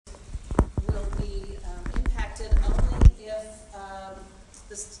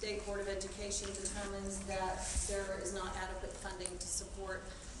the State Board of Education determines that there is not adequate funding to support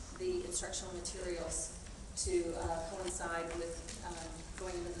the instructional materials to coincide with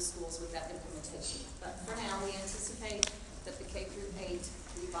going into the schools with that implementation. But for now, we anticipate that the K through 8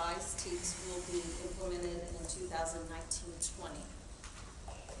 revised TEKS will be implemented in 2019-20.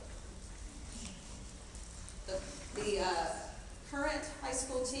 The current high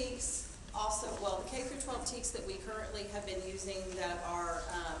school TEKS also, well, the K through 12 TEKS that we currently have been using that are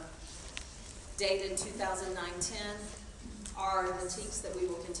dated 2009-10 are the TEKS that we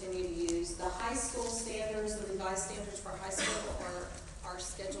will continue to use. The high school standards, the revised standards for high school are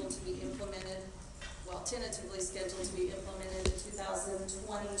scheduled to be implemented, well, tentatively scheduled to be implemented in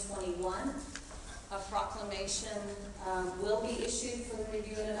 2020-21. A proclamation will be issued for the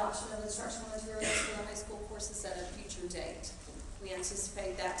review and adoption of instructional materials for the high school courses at a future date. We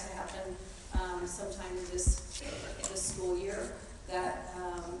anticipate that to happen sometime this school year. That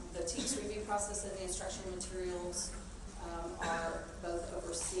the TEKS review process and the instructional materials are both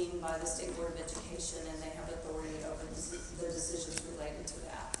overseen by the State Board of Education, and they have authority over the decisions related to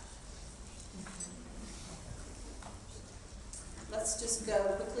that. Let's just go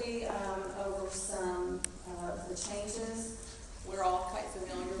quickly over some of the changes. We're all quite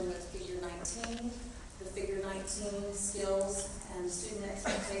familiar with Figure 19. The Figure 19 skills and student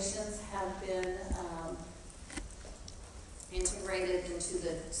expectations have been integrated into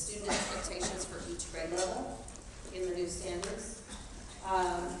the student expectations for each grade level in the new standards.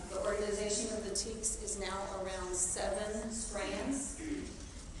 The organization of the TEKS is now around 7 strands.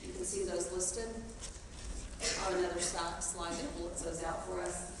 You can see those listed on another slide that bullets those out for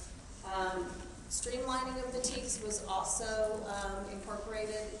us. Streamlining of the TEKS was also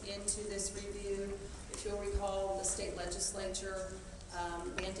incorporated into this review. If you'll recall, the state legislature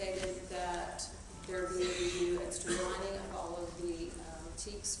mandated that there be a review and streamlining of all of the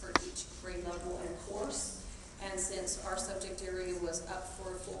TEKS for each grade level and course. And since our subject area was up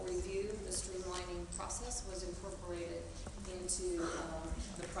for a full review, the streamlining process was incorporated into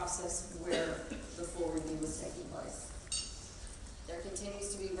the process where the full review was taking place. There continues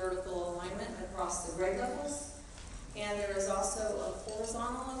to be vertical alignment across the grade levels, and there is also a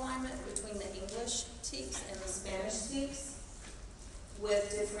horizontal alignment between the English TEKS and the Spanish TEKS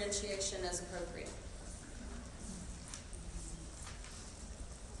with differentiation as appropriate.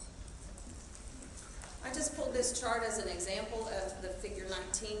 I just pulled this chart as an example of the Figure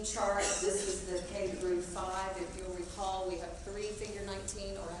 19 chart. This is the K through 5. If you'll recall, we have 3 Figure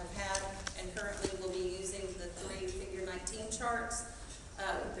 19, or have had, and currently will be using the 3 Figure 19 charts.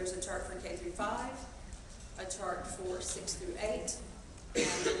 There's a chart for K through 5, a chart for 6 through 8,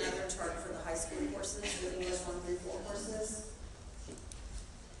 and another chart for the high school courses, the English 1 through 4 courses.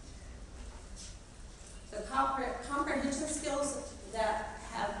 The comprehension skills that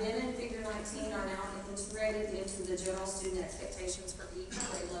have been in Figure 19 are now integrated into the general student expectations for each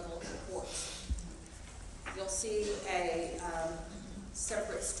grade level of the course. You'll see a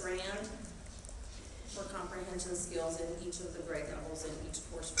separate strand for comprehension skills in each of the grade levels in each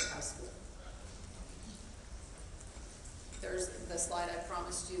course for high school. There's the slide I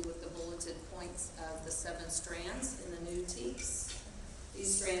promised you with the bulleted points of the 7 strands in the new TEKS.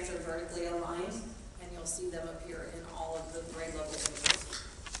 These strands are vertically aligned, and you'll see them appear in all of the grade level images.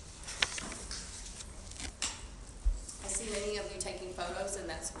 I see many of you taking photos, and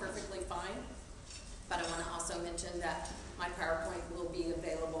that's perfectly fine, but I want to also mention that my PowerPoint will be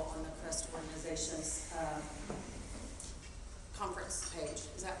available on the Crest Organization's conference page.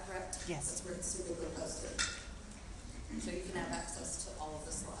 Is that correct? Yes. That's where it's typically posted. So you can have access to all of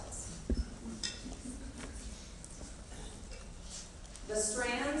the slides. The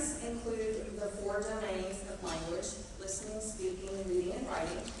strands include the 4 domains of language: listening, speaking, reading, and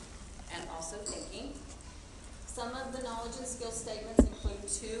writing, and also thinking. Some of the knowledge and skill statements include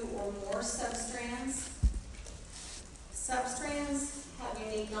 2 or more substrands. Substrands have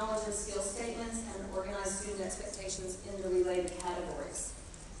unique knowledge and skill statements and organize student expectations into related categories,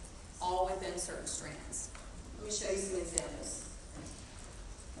 all within certain strands. Let me show you some examples.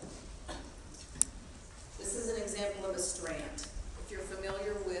 This is an example of a strand. If you're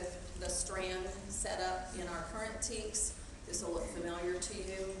familiar with the strand setup in our current TEKS, this will look familiar to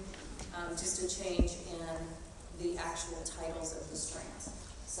you. Just a change in the actual titles of the strands.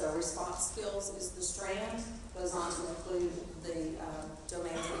 So response skills is the strand, goes on to include the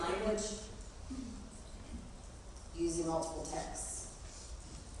domains of language, using multiple texts.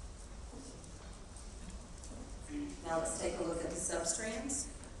 Now let's take a look at the substrands.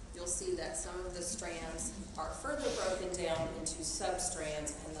 You'll see that some of the strands are further broken down into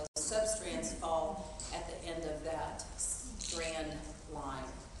substrands, and those substrands fall at the end of that strand line.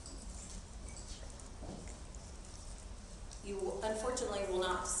 You unfortunately will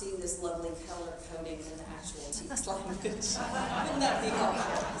not see this lovely color coding in the actual TEKS language. Wouldn't that be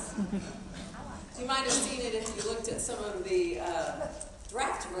helpful? You might have seen it if you looked at some of the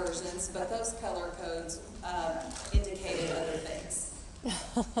draft versions, but those color codes indicated other things.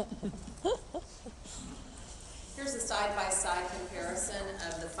 Here's a side-by-side comparison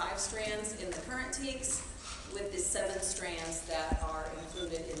of the 5 strands in the current TEKS with the 7 strands that are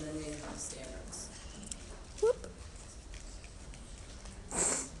included in the new standards. Whoop.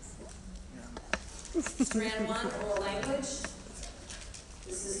 Strand 1, oral language.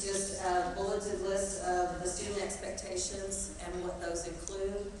 This is just a bulleted list of the student expectations and what those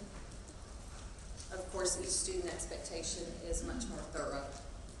include. Of course, each student expectation is much more thorough.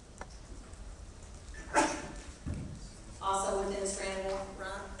 Also within strand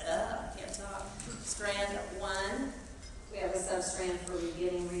 1, we have a substrand for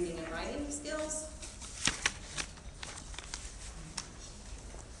beginning reading and writing skills.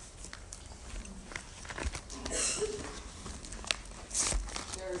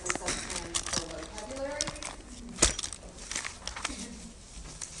 There is a substrand for vocabulary.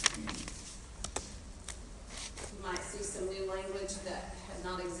 You might see some new language that had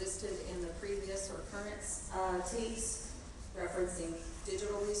not existed in the previous or current TEKS, referencing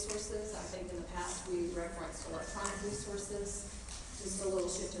digital resources. I think in the past we referenced electronic resources. Just a little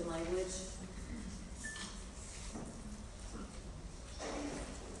shift in language.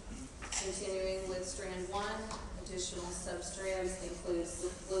 Continuing with strand 1, additional substrands include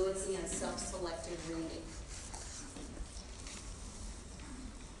fluency and self-selected reading.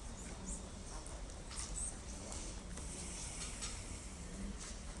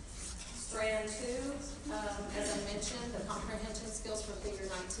 Strand 2, as I mentioned, the comprehension skills for figure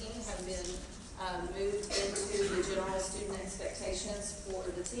 19 have been moved into the general student expectations for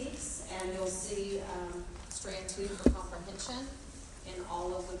the TEKS, and you'll see strand 2 for comprehension in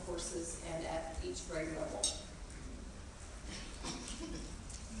all of the courses and at each grade level.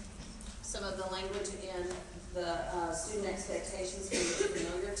 Some of the language in the student expectations may be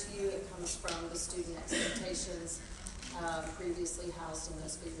familiar to you. It comes from the student expectations previously housed in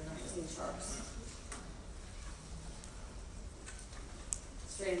those figure 19 charts.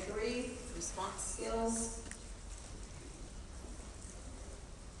 Strand 3, response skills.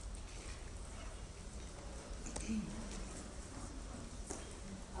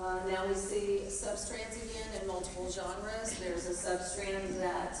 Now we see substrands again in multiple genres. There's a substrand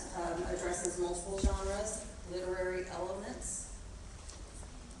that addresses multiple genres, literary elements.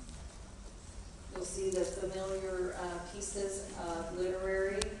 You'll see the familiar pieces of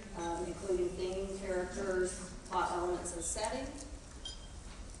literary, including theme, characters, plot elements, and setting.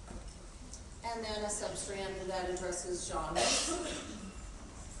 And then a substrand that addresses genres,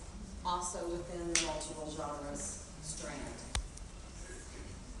 also within the multiple genres strand.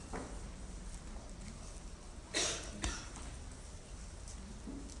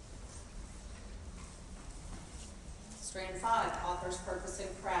 Strand 5, author's purpose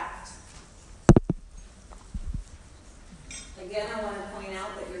and craft. Again, I want to point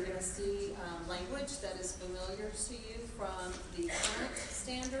out that you're going to see language that is familiar to you from the current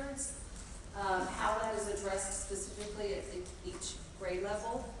standards. How that is addressed specifically at each grade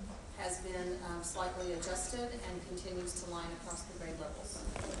level has been slightly adjusted and continues to line across the grade levels.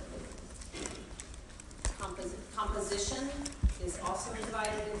 Composition is also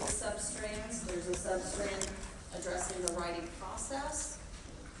divided into substrands. There's a substrand addressing the writing process.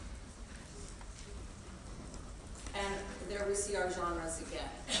 And there we see our genres again,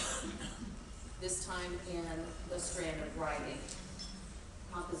 this time in the strand of writing,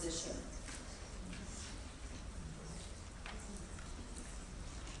 composition.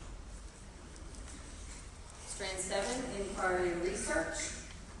 Strand 7, inquiry and research.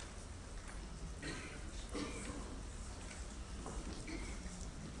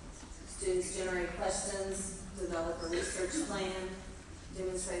 Students generate questions, develop a research plan,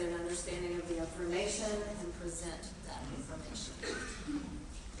 demonstrate an understanding of the information, and present that information.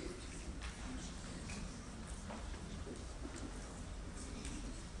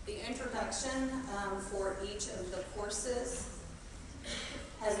 The introduction for each of the courses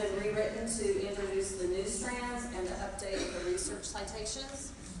has been rewritten to introduce the new strands and to update the research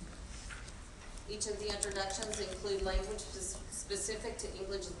citations. Each of the introductions include language specific to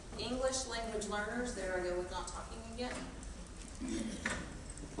English language learners. There I go with not talking again.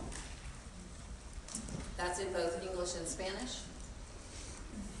 That's in both English and Spanish.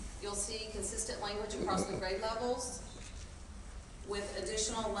 You'll see consistent language across the grade levels with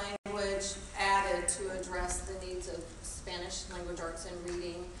additional language added to address the needs of Spanish language arts and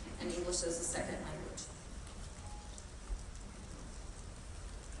reading, and English as a second language.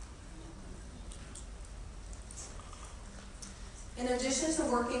 In addition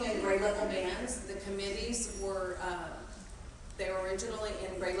to working in grade level bands, the committees were, they were originally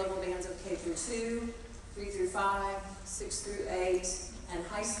in grade level bands of K through 2, 3 through 5, 6 through 8, and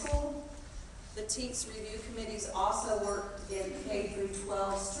high school. The TEKS review committees also worked in K through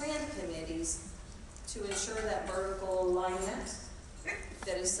 12 strand committees to ensure that vertical alignment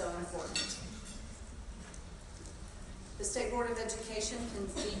that is so important. The State Board of Education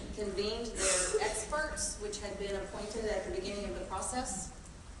convened their experts, which had been appointed at the beginning of the process.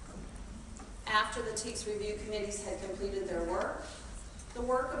 After the TEKS review committees had completed their work, the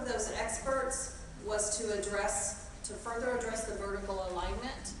work of those experts was to further address the vertical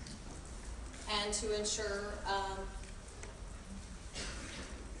alignment and to ensure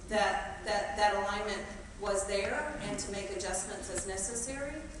that alignment was there and to make adjustments as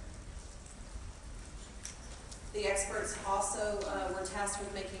necessary. The experts also were tasked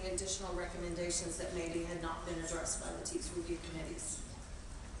with making additional recommendations that maybe had not been addressed by the TEKS review committees.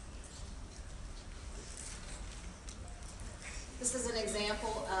 This is an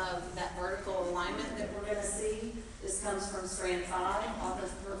example of that vertical alignment that we're going to see. This comes from Strand 5,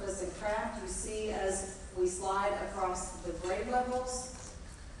 Authors, Purpose, and Craft. You see as we slide across the grade levels,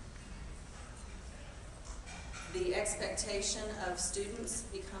 the expectation of students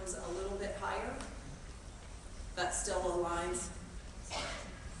becomes a little bit higher, but still aligns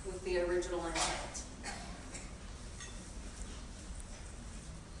with the original intent.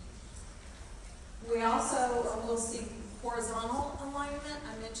 We also will see horizontal alignment.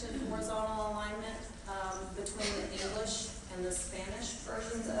 I mentioned horizontal alignment between the English and the Spanish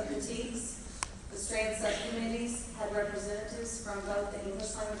versions of the TEKS. The strand subcommittees had representatives from both the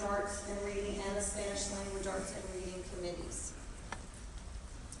English language arts and reading and the Spanish language arts and reading committees.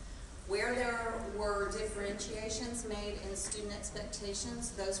 Where there were differentiations made in student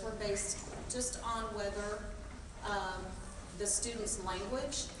expectations, those were based just on whether the student's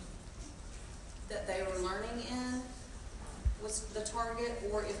language that they were learning in was the target,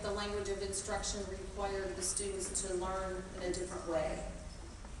 or if the language of instruction required the students to learn in a different way,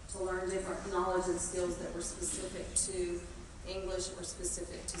 to learn different knowledge and skills that were specific to English or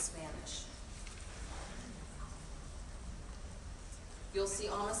specific to Spanish. You'll see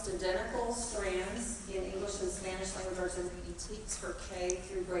almost identical strands in English and Spanish language arts and reading TEKS for K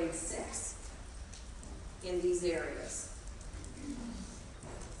through grade 6 in these areas.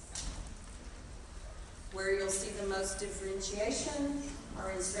 Where you'll see the most differentiation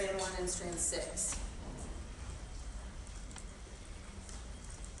are in strand 1 and strand 6.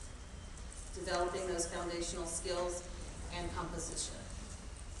 Developing those foundational skills and composition.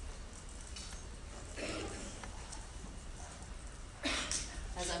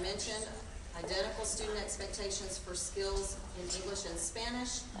 As I mentioned, identical student expectations for skills in English and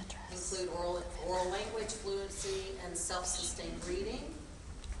Spanish include oral language fluency and self-sustained reading.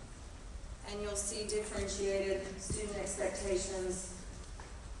 And you'll see differentiated student expectations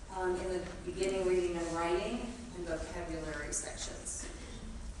in the beginning reading and writing and vocabulary sections.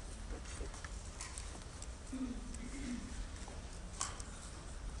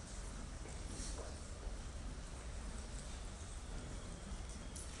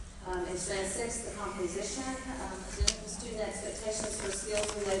 In strand 6, the composition, identical student expectations for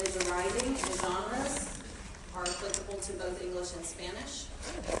skills related to writing and genres are applicable to both English and Spanish.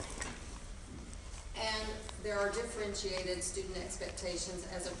 And there are differentiated student expectations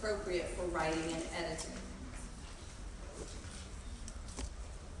as appropriate for writing and editing.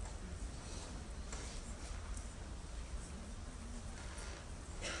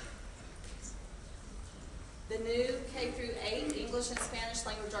 The new K through 8 English and Spanish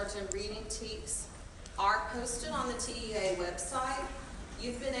language arts and reading TEKS are posted on the TEA website.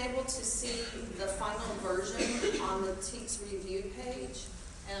 You've been able to see the final version on the TEKS review page,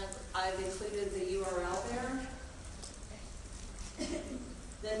 and I've included the URL there.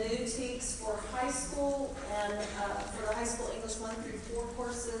 The new TEKS for high school and for the high school English 1 through 4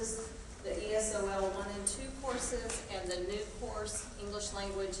 courses, the ESOL 1 and 2 courses, and the new course, English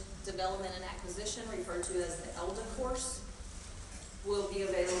Language Development and Acquisition, referred to as the ELDA course, will be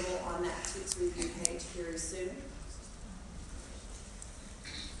available on that TEKS review page very soon.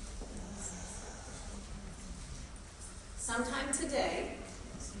 Sometime today,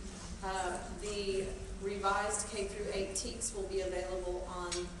 the revised K through 8 TEKS will be available on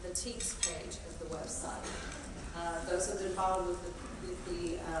the TEKS page of the website. Those have been followed with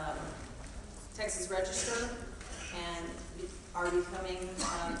the Texas Register and are becoming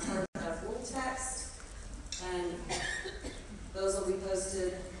part of rule text, and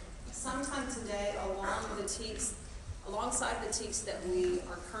time today, alongside the TEKS that we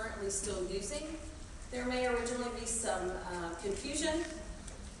are currently still using, there may originally be some confusion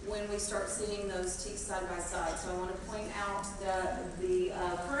when we start seeing those TEKS side by side. So I want to point out that the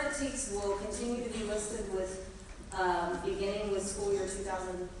current TEKS will continue to be listed with, beginning with school year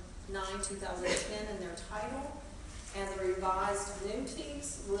 2009-2010 in their title, and the revised new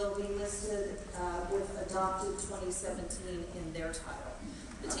TEKS will be listed with adopted 2017 in their title.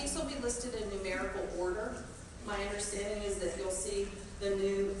 The TEKS will be listed in numerical order. My understanding is that you'll see the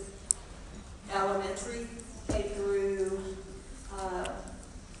new elementary K through 5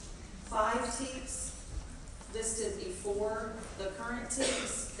 TEKS listed before the current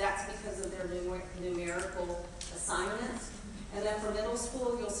TEKS. That's because of their numerical assignment. And then for middle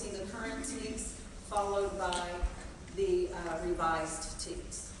school, you'll see the current TEKS followed by the revised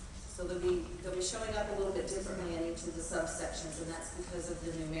TEKS. So they'll be showing up a little bit differently in each of the subsections, and that's because of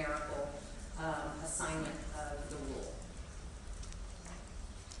the numerical assignment of the rule.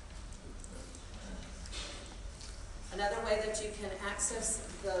 Another way that you can access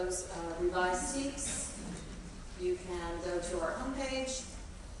those revised TEKS, you can go to our homepage,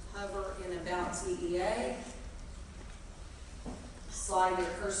 hover in About TEA, slide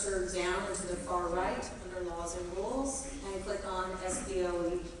your cursor down into the far right under Laws and Rules, and click on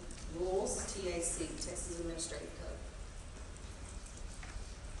SBOE Rules, TAC, Texas Administrative Code.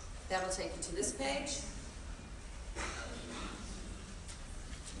 That'll take you to this page,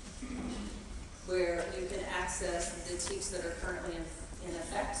 where you can access the TEKS that are currently in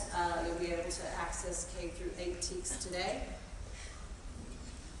effect. You'll be able to access K through 8 TEKS today.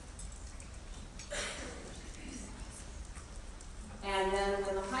 And then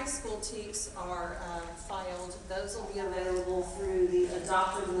when the high school TEKS are filed, those will be available through the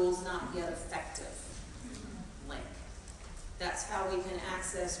Adopted Rules Not Yet Effective link. That's how we can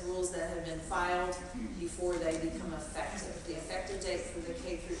access rules that have been filed before they become effective. The effective date for the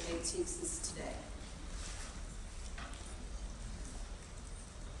K through 8 TEKS is today.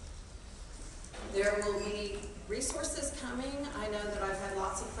 There will be resources coming. I know that I've had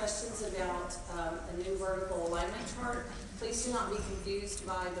lots of questions about a new vertical alignment chart. Please do not be confused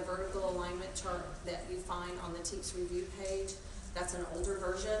by the vertical alignment chart that you find on the TEKS review page. That's an older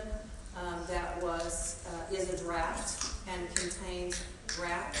version that is a draft and contains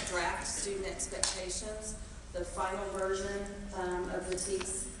draft student expectations. The final version of the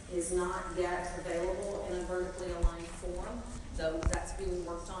TEKS is not yet available in a vertically aligned form, though that's being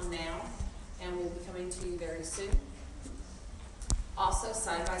worked on now and will be coming to you very soon. Also,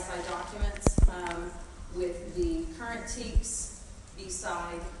 side-by-side documents with the current TEKS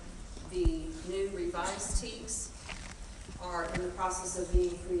beside the new revised TEKS are in the process of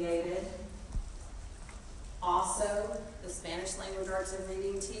being created. Also, the Spanish language arts and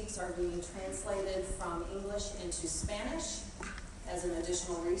reading TEKS are being translated from English into Spanish as an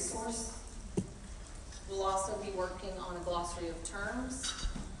additional resource. We'll also be working on a glossary of terms,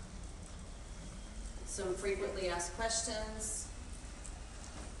 some frequently asked questions,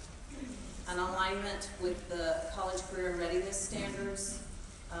 an alignment with the College Career and Readiness Standards,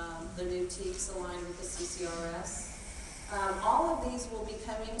 the new TEKS aligned with the CCRS. All of these will be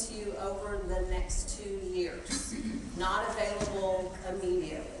coming to you over the next 2 years, not available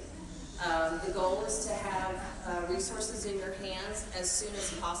immediately. The goal is to have resources in your hands as soon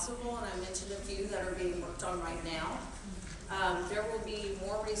as possible, and I mentioned a few that are being worked on right now. There will be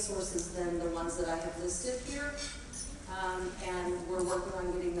more resources than the ones that I have listed here, and we're working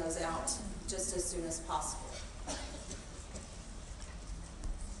on getting those out just as soon as possible.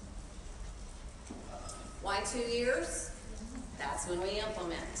 Why 2 years? That's when we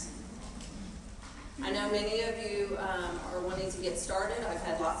implement. I know many of you are wanting to get started. I've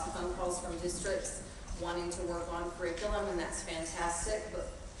had lots of phone calls from districts wanting to work on curriculum, and that's fantastic,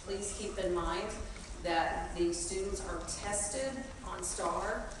 but please keep in mind that the students are tested on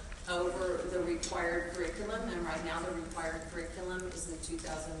STAR over the required curriculum, and right now the required curriculum is the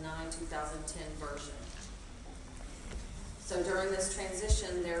 2009-2010 version. So during this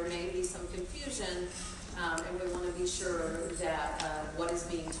transition, there may be some confusion, and we want to be sure that what is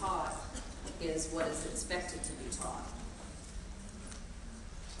being taught is what is expected to be taught.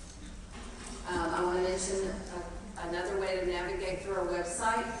 I want to mention another way to navigate through our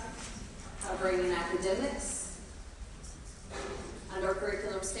website, covering in academics. Under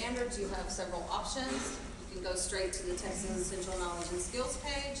curriculum standards, you have several options. You can go straight to the Texas Essential Knowledge and Skills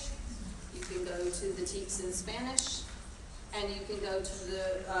page. You can go to the TEKS in Spanish, and you can go to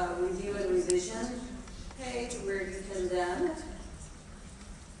the review and revision page, where you can then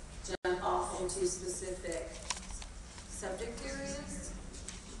jump off into specific subject areas.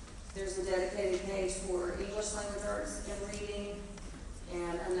 There's a dedicated page for English language arts and reading,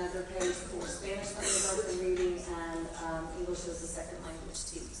 and another page for Spanish language arts and reading, and English as a second language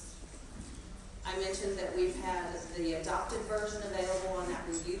TEKS. I mentioned that we've had the adopted version available on that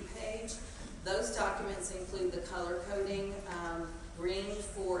review page. Those documents include the color coding, green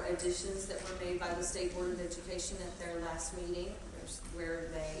for additions that were made by the State Board of Education at their last meeting, where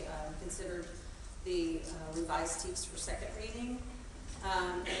they considered the revised TEKS for second reading.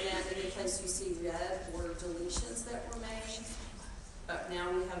 And then any place you see red were deletions that were made. But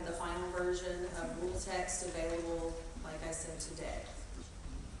now we have the final version of rule text available, like I said, today.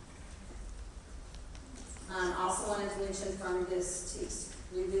 Also wanted to mention from this TEKS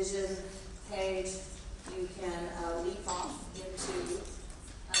revision page, you can leap off into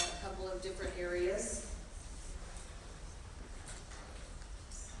a couple of different areas.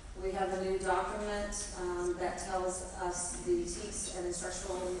 We have a new document that tells us the TEKS and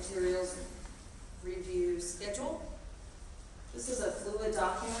instructional materials review schedule. This is a fluid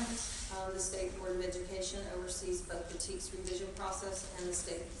document. The State Board of Education oversees both the TEKS revision process and the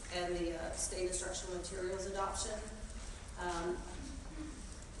state instructional materials adoption.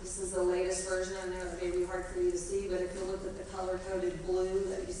 This is the latest version. I know it may be hard for you to see, but if you look at the color-coded blue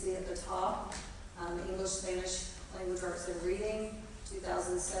that you see at the top, English, Spanish, language arts and reading,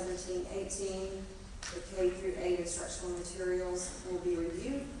 2017-18, the K through 8 instructional materials will be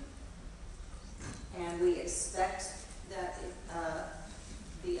reviewed, and we expect that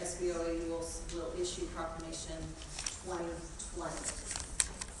the SBOA will issue Proclamation 2020.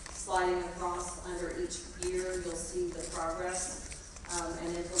 Sliding across under each year, you'll see the progress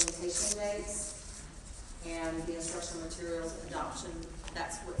and implementation dates, and the instructional materials adoption.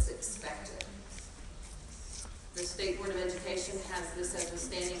 That's what's expected. The State Board of Education has this as a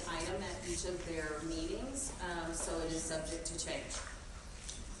standing item at each of their meetings, so it is subject to change.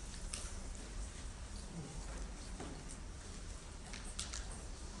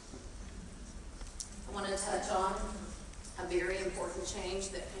 I want to touch on a very important change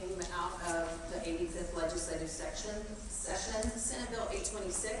that came out of the 85th legislative session. Senate Bill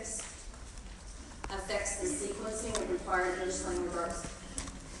 826 affects the sequencing of required English language arts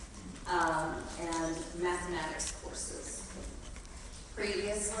and mathematics courses.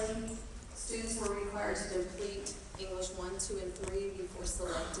 Previously, students were required to complete English 1, 2, and 3 before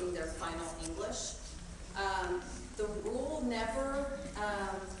selecting their final English. The rule never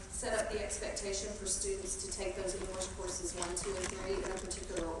set up the expectation for students to take those English courses 1, 2, and 3 in a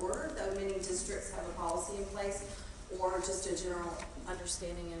particular order, though many districts have a policy in place, or just a general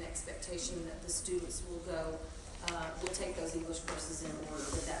understanding and expectation that the students will take those English courses in order,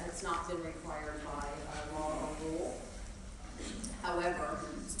 but that has not been required by law or rule. However,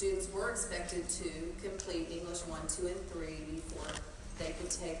 students were expected to complete English 1, 2, and 3 before they could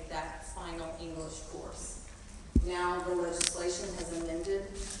take that final English course. Now the legislation has amended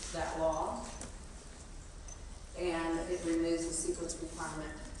that law, and it removes the sequence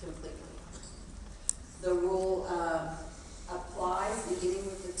requirement completely. The rule applies beginning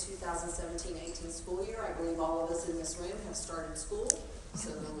with the 2017-18 school year. I believe all of us in this room have started school,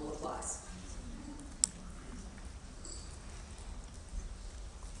 so the rule applies.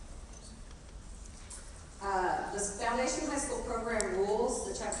 The Foundation High School Program rules,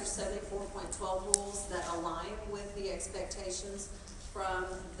 the Chapter 74.12 rules that align with the expectations from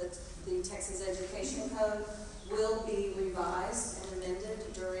the Texas Education Code, will be revised and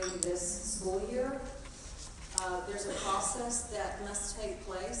amended during this school year. There's a process that must take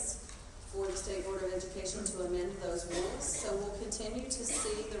place for the State Board of Education to amend those rules. So we'll continue to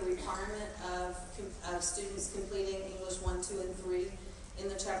see the requirement of students completing English 1, 2, and 3 in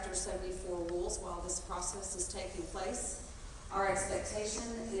the Chapter 74 rules while this process is taking place. Our expectation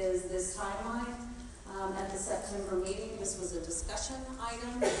is this timeline. At the September meeting, this was a discussion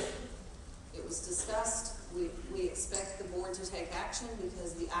item. It was discussed. We expect the board to take action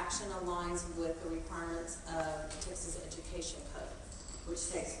because the action aligns with the requirements of the Texas Education Code, which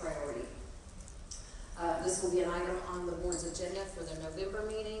takes priority. This will be an item on the board's agenda for the November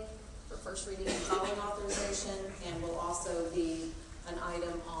meeting for first reading and following authorization, and will also be an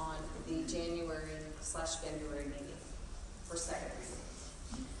item on the January/February meeting for second reading.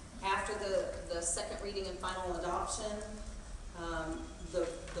 After the second reading and final adoption,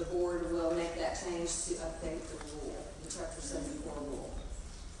 the board will make that change to update the rule, the Chapter 74 rule.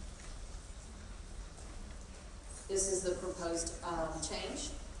 This is the proposed change,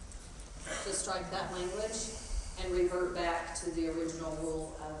 to strike that language and revert back to the original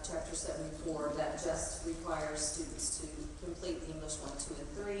rule of Chapter 74 that just requires students to complete English 1, 2, and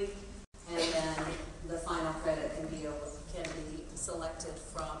 3, and then the final credit can be selected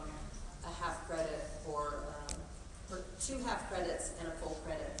from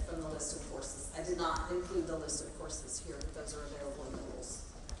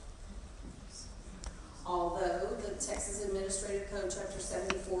Texas Administrative Code Chapter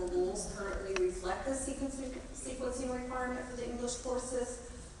 74 rules currently reflect the sequencing requirement for the English courses.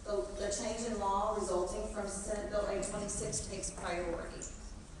 The change in law resulting from Senate Bill 826 takes priority.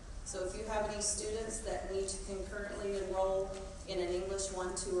 So if you have any students that need to concurrently enroll in an English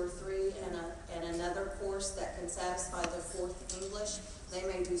 1, 2, or 3 and another course that can satisfy their 4th English, they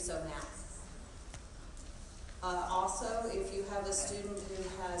may do so now. Also, if you have a student who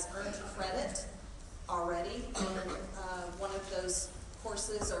has earned credit already in one of those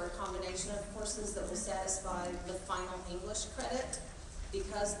courses or a combination of courses that will satisfy the final English credit,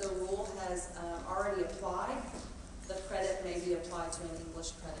 because the rule has already applied, the credit may be applied to an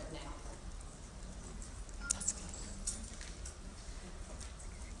English credit now.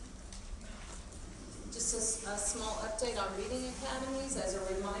 Just a small update on reading academies. As a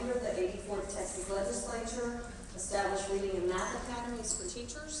reminder, the 84th Texas Legislature established reading and math academies for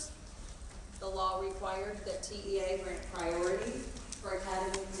teachers. The law required that TEA grant priority for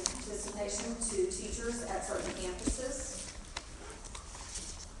academy participation to teachers at certain campuses.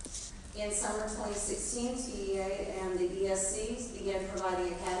 In summer 2016, TEA and the ESCs began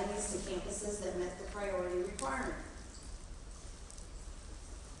providing academies to campuses that met the priority requirement.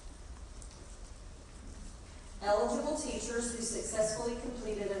 Eligible teachers who successfully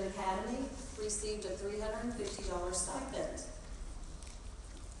completed an academy received a $350 stipend,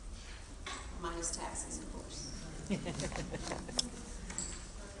 minus taxes, of course.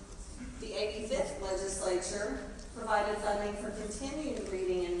 The 85th Legislature provided funding for continued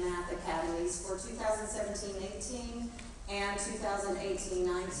reading and math academies for 2017-18 and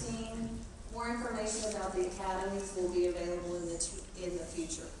 2018-19. More information about the academies will be available in the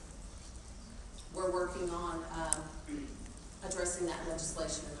future. We're working on addressing that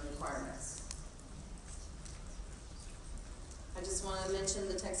legislation and the requirements. I just want to mention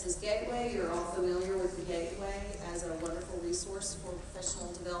the Texas Gateway. You're all familiar with the Gateway as a wonderful resource for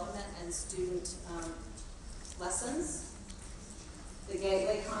professional development and student lessons. The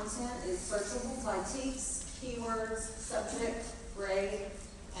Gateway content is searchable by TEKS, keywords, subject, grade,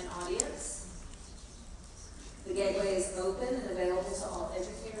 and audience. The Gateway is open and available to all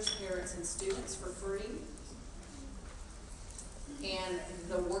educators, parents, and students for free. And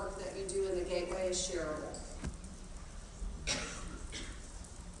the work that you do in the Gateway is shareable.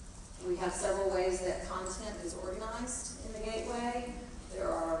 We have several ways that content is organized in the Gateway. There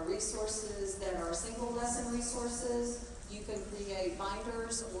are resources that are single lesson resources. You can create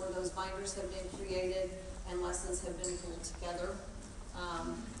binders, or those binders have been created and lessons have been pulled together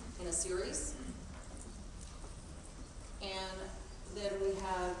in a series. And then we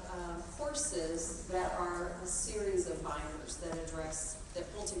have courses that are a series of binders that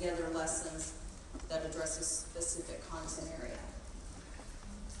pull together lessons that address a specific content area.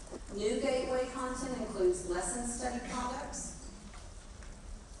 New Gateway content includes lesson study products.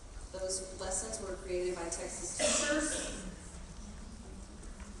 Those lessons were created by Texas teachers.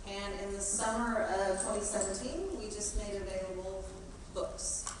 And in the summer of 2017, we just made available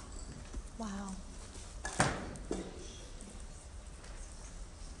books. Wow.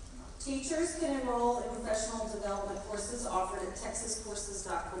 Teachers can enroll in professional development courses offered at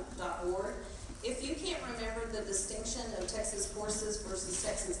texascourses.org. If you can't remember the distinction of Texas Courses versus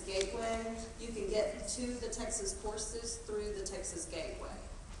Texas Gateway, you can get to the Texas Courses through the Texas Gateway.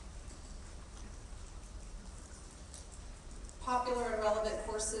 Popular and relevant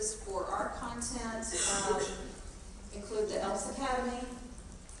courses for our content include the ELS Academy,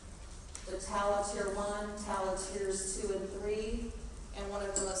 the TALA Tier 1, TALA Tiers 2 and 3, and one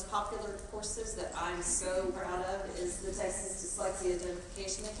of the most popular courses that I'm so proud of is the Texas Dyslexia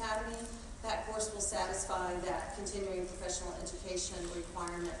Identification Academy. That course will satisfy that continuing professional education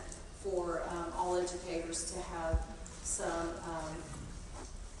requirement for all educators to have some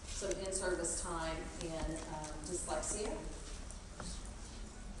in-service time in dyslexia.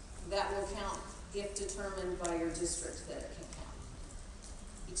 That will count if determined by your district that it can count.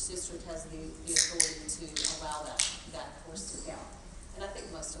 Each district has the authority to allow that course to count. And I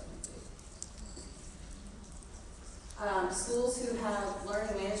think most of them do. Schools who have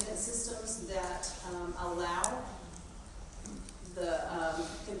learning management systems that allow the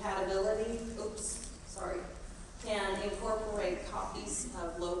compatibility, can incorporate copies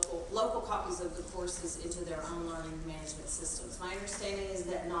of local copies of the courses into their own learning management systems. My understanding is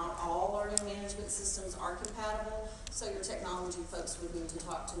that not all learning management systems are compatible, so your technology folks would need to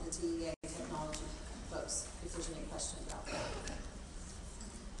talk to the TEA technology folks if there's any question about that.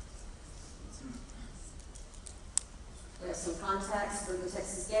 We have some contacts for the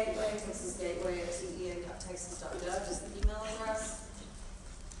Texas Gateway, texasgateway@tea.texas.gov is the email address,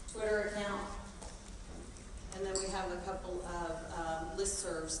 Twitter account, and then we have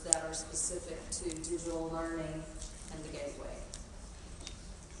to digital learning and the Gateway.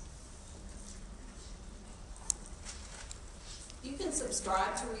 You can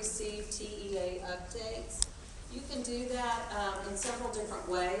subscribe to receive TEA updates. You can do that in several different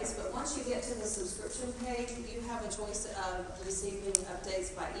ways, but once you get to the subscription page, you have a choice of receiving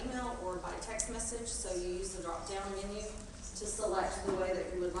updates by email or by text message, so you use the drop-down menu to select the way that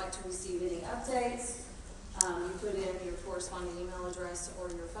you would like to receive any updates. You put in your corresponding email address or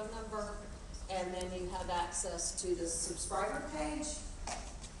your phone number, and then you have access to the subscriber page.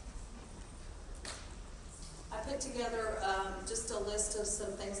 I put together just a list of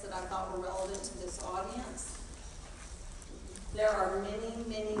some things that I thought were relevant to this audience. There are many,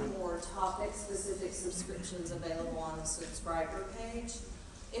 many more topic-specific subscriptions available on the subscriber page.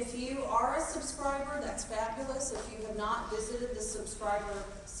 If you are a subscriber, that's fabulous. If you have not visited the subscriber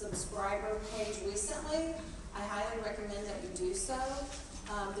page recently, I highly recommend that you do so.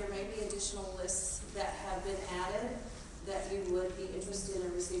 There may be additional lists that have been added that you would be interested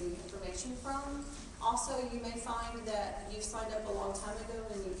in receiving information from. Also, you may find that you signed up a long time ago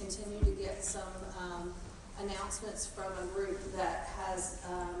and you continue to get some announcements from a group that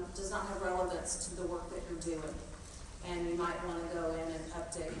does not have relevance to the work that you're doing. And you might want to go in and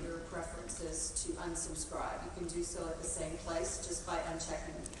update your preferences to unsubscribe. You can do so at the same place just by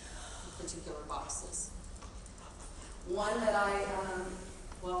unchecking particular boxes. One that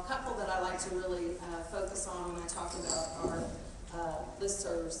a couple that I like to really focus on when I talk about our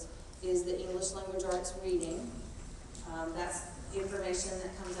listservs is the English Language Arts Reading. That's information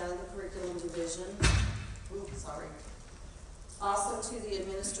that comes out of the curriculum division. Also to the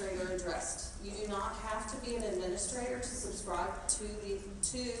administrator addressed. You do not have to be an administrator to subscribe to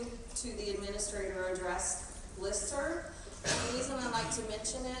the administrator addressed listserv. The reason I like to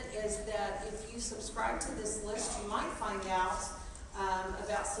mention it is that if you subscribe to this list, you might find out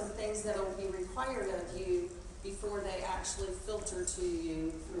about some things that will be required of you before they actually filter to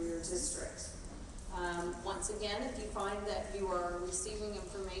you through your district. Once again, if you find that you are receiving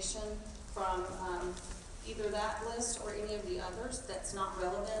information from either that list or any of the others that's not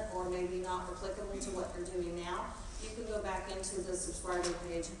relevant or maybe not applicable to what you're doing now, you can go back into the subscriber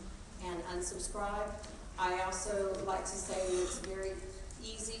page and unsubscribe. I also like to say that it's very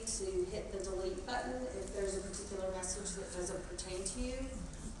easy to hit the delete button if there's a particular message that doesn't pertain to you,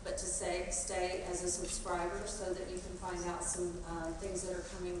 but to say stay as a subscriber so that you can find out some things that are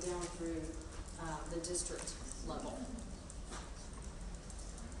coming down through the district level.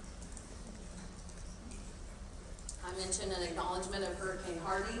 I mentioned an acknowledgement of Hurricane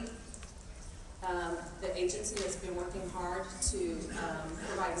Harvey. The agency has been working hard to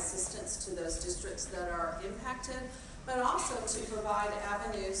provide assistance to those districts that are impacted, but also to provide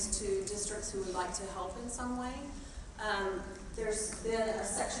avenues to districts who would like to help in some way. There's been a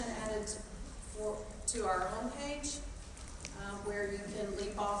section added to our homepage where you can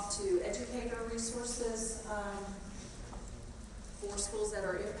leap off to educator resources for schools that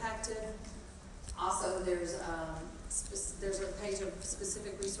are impacted. Also, there's a page of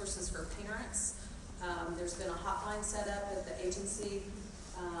specific resources for parents. There's been a hotline set up at the agency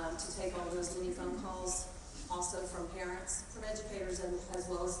to take all those many phone calls, also from parents, from educators as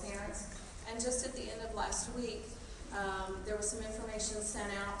well as parents. And just at the end of last week, there was some information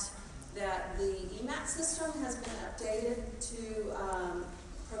sent out that the EMAT system has been updated to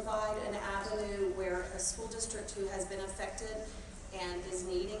provide an avenue where a school district who has been affected and is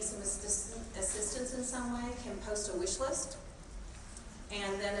needing some assistance in some way can post a wish list.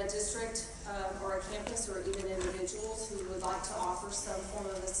 And then a district or a campus or even individuals who would like to offer some form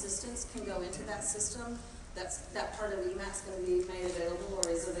of assistance can go into that system. That part of EMAT is going to be made available or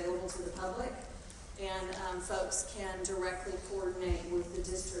is available to the public. And folks can directly coordinate with the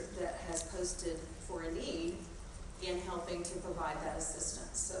district that has posted for a need in helping to provide that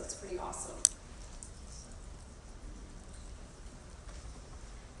assistance. So it's pretty awesome.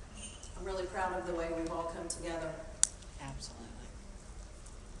 I'm really proud of the way we've all come together. Absolutely.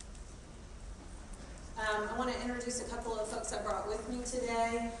 I want to introduce a couple of folks I brought with me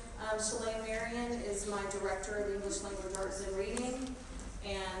today. Shalane Marion is my Director of English Language Arts and Reading.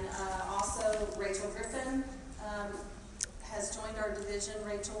 And also Rachel Griffin has joined our division.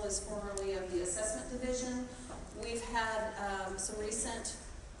 Rachel is formerly of the Assessment Division. We've had some recent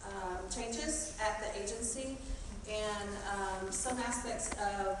changes at the agency, and some aspects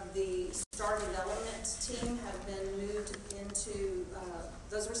of the STAR development team have been moved into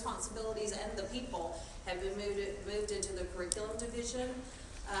those responsibilities, and the people have been moved into the curriculum division.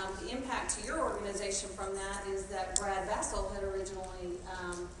 The impact to your organization from that is that Brad Bassel had originally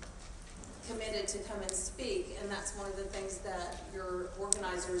committed to come and speak, and that's one of the things that your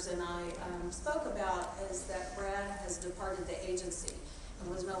organizers and I spoke about, is that Brad has departed the agency and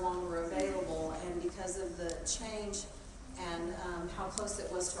was no longer available, and because of the change and how close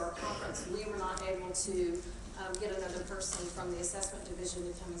it was to our conference, we were not able to get another person from the assessment division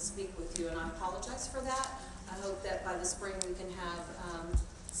to come and speak with you, and I apologize for that. I hope that by the spring we can have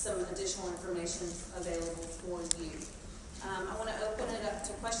some additional information available for you. I want to open it up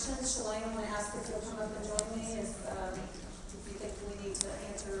to questions. Shalane, I'm going to ask if you'll come up and join me if you think we need to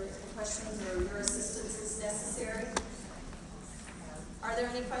answer questions or your assistance is necessary. Are there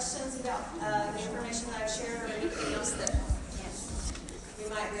any questions about the information that I've shared or anything else that we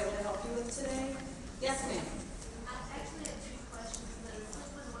might be able to help you with today? Yes, ma'am. I actually have two questions. The first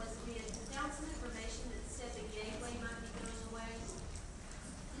one was, we had found some information that said the gateway might be going away.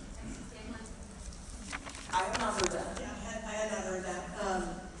 Gateway. I have not heard that. Yeah, I had not heard that.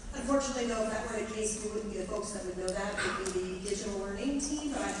 Unfortunately, though, if that were the case, we wouldn't be the folks that would know that. It would be the digital learning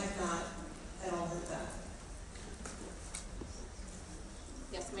team, but I have not at all heard that.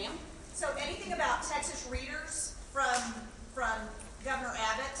 Yes, ma'am. So anything about Texas Readers from Governor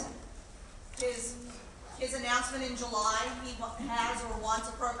Abbott? His announcement in July, he has or wants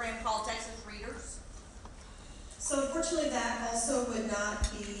a program called Texas Readers. So unfortunately, that also would not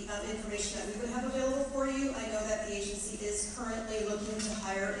be information that we would have available for you. I know that the agency is currently looking to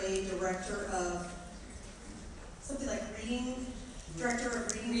hire a director of something like director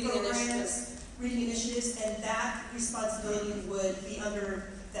of reading programs, reading initiatives, and that responsibility would be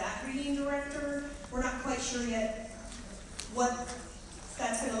under that reading director. We're not quite sure yet what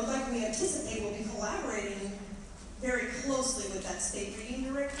that's going to look like. We anticipate we'll be collaborating very closely with that state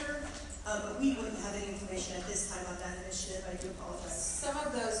reading director. But we wouldn't have any information at this time on that initiative. I do apologize. Some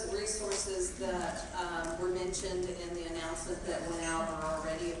of those resources that were mentioned in the announcement that went out are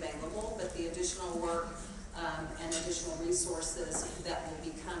already available, but the additional work and additional resources that will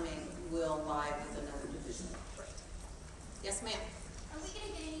be coming will lie with another division. Yes, ma'am. Are we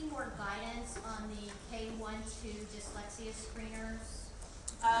going to get any more guidance on the K-1-2 dyslexia screeners?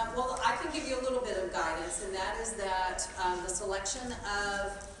 Well, I can give you a little bit of guidance, and that is that the selection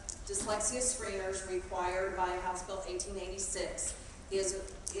of dyslexia screeners required by House Bill 1886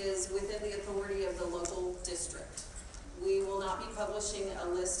 is within the authority of the local district. We will not be publishing a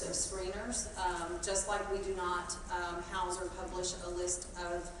list of screeners, just like we do not house or publish a list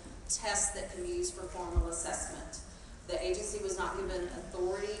of tests that can be used for formal assessment. The agency was not given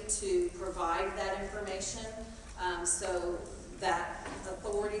authority to provide that information, so that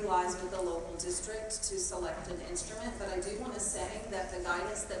authority lies with the local district to select an instrument. But I do want to say that the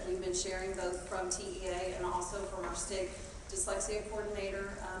guidance that we've been sharing both from TEA and also from our state dyslexia coordinator,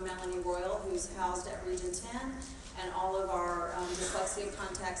 Melanie Royal, who's housed at Region 10, and all of our dyslexia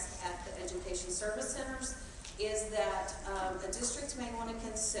contacts at the education service centers, is that a district may want to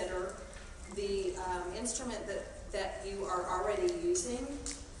consider the instrument that you are already using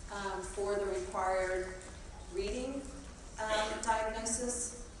for the required reading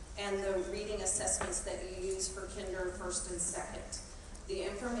diagnosis and the reading assessments that you use for kinder, first, and second. The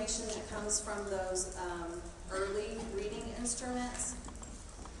information that comes from those early reading instruments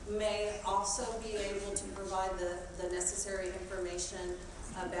may also be able to provide the necessary information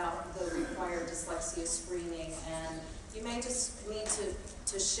about the required dyslexia screening, and you may just need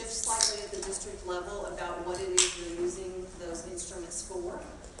to shift slightly at the district level about what it is you're using those instruments for.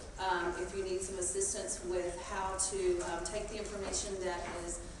 If you need some assistance with how to take the information that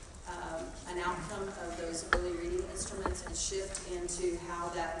is an outcome of those early reading instruments and shift into how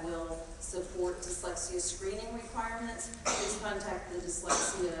that will support dyslexia screening requirements, please contact the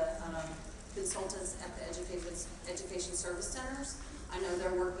dyslexia consultants at the education service centers. I know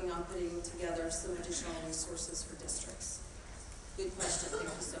they're working on putting together some additional resources for districts. Good question, thank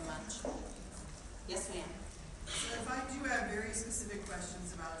you so much. Yes, ma'am. So if I do have very specific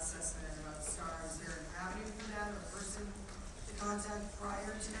questions about assessment and about STAR, is there an avenue for them, a person to contact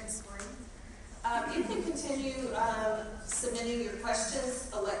prior to next spring? You can continue submitting your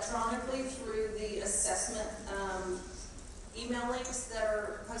questions electronically through the assessment email links that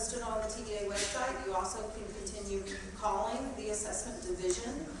are posted on the TEA website. You also can continue calling the assessment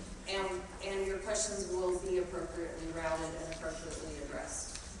division, and your questions will be appropriately routed and appropriately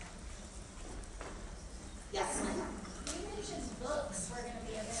addressed. Yes, ma'am. You mentioned books were going to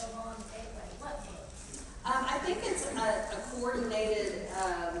be available on the gateway. What books? I think it's a coordinated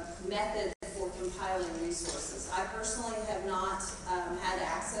method for compiling resources. I personally have not had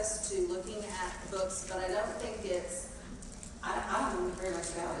access to looking at books, but I don't think it's, I don't know very much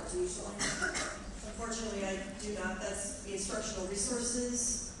about it. Do you, Shalane? Unfortunately, I do not have, that's the instructional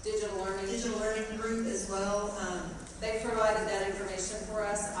resources, Digital learning. digital learning group as well. They provided that information for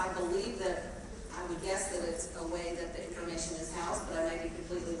us. I believe that, I would guess that it's a way that the information is housed, but I may be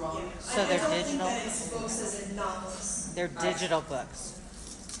completely wrong. So I they're don't think digital? that it's books as in novels. They're digital books.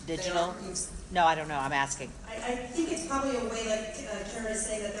 Digital? They are- No, I don't know, I'm asking. I think it's probably a way, like Karen is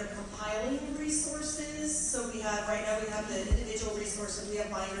saying, that they're compiling resources. So we have, right now, we have the individual resources, we have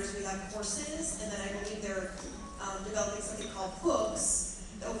binders, we have courses, and then I believe they're developing something called books.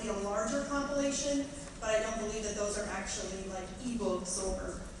 That will be a larger compilation, but I don't believe that those are actually like ebooks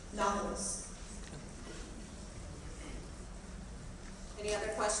or novels. Any other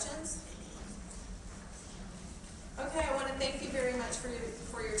questions? Okay, I want to thank you very much for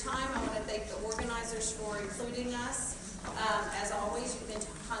your time. I want to thank the organizers for including us. As always, you can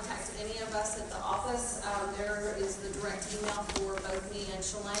contact any of us at the office. There is the direct email for both me and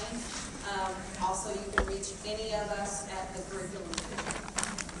Shalane. Also, you can reach any of us at the curriculum.